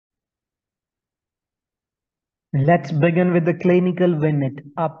Let's begin with the clinical vignette.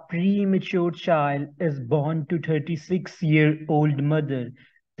 A premature child is born to 36-year-old mother.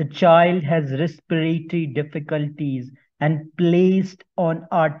 The child has respiratory difficulties and placed on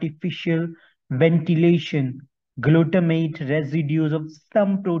artificial ventilation. Glutamate residues of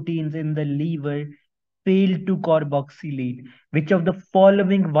some proteins in the liver fail to carboxylate. Which of the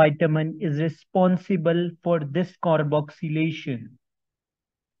following vitamin is responsible for this carboxylation?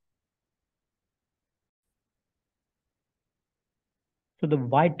 So the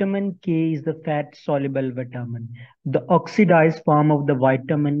vitamin K is the fat soluble vitamin. The oxidized form of the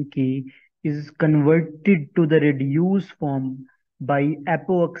vitamin K is converted to the reduced form by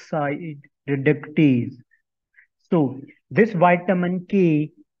epoxide reductase. So this vitamin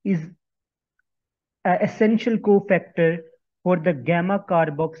K is an essential cofactor for the gamma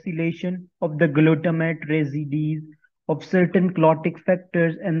carboxylation of the glutamate residues of certain clotting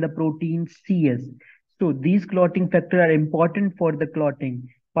factors and the protein CS. So these clotting factors are important for the clotting,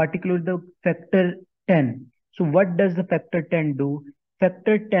 particularly the factor 10. So what does the factor 10 do?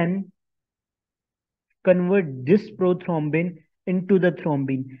 Factor 10 convert this prothrombin into the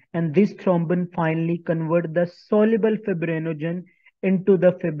thrombin, and this thrombin finally convert the soluble fibrinogen into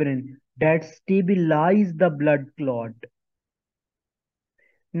the fibrin that stabilize the blood clot.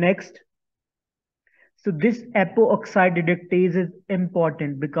 Next, so this epoxide reductase is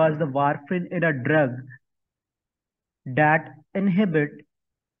important because the warfarin is a drug that inhibit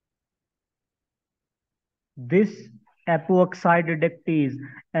this epoxide reductase,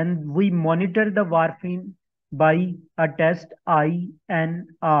 and we monitor the warfarin by a test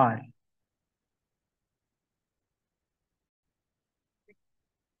INR.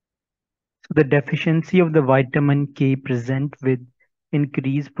 So the deficiency of the vitamin K present with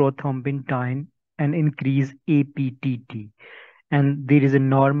increased prothrombin time and increased APTT. And there is a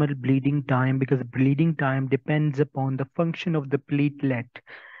normal bleeding time because bleeding time depends upon the function of the platelet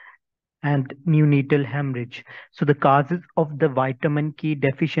and neonatal hemorrhage. So the causes of the vitamin K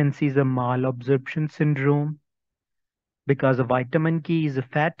deficiency is a malabsorption syndrome, because the vitamin K is a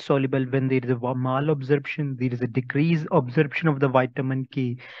fat soluble. When there is a malabsorption, there is a decreased absorption of the vitamin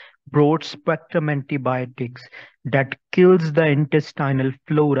K. Broad spectrum antibiotics that kills the intestinal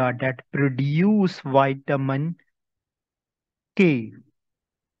flora that produce vitamin K.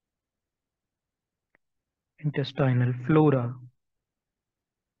 Intestinal flora.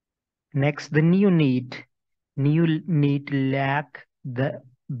 Next, the neonate. Neonate lack the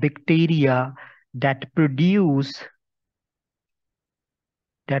bacteria that produce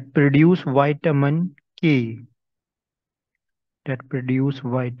vitamin K. That produce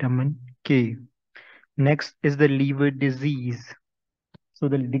vitamin K. Next is the liver disease. So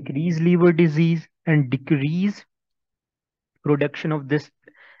the decreased liver disease and decrease production of this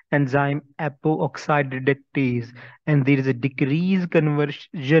enzyme epoxide reductase, and there is a decreased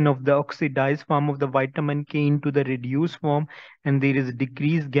conversion of the oxidized form of the vitamin K into the reduced form, and there is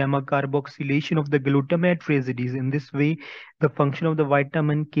decreased gamma carboxylation of the glutamate residues. In this way, the function of the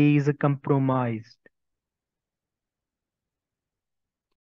vitamin K is compromised.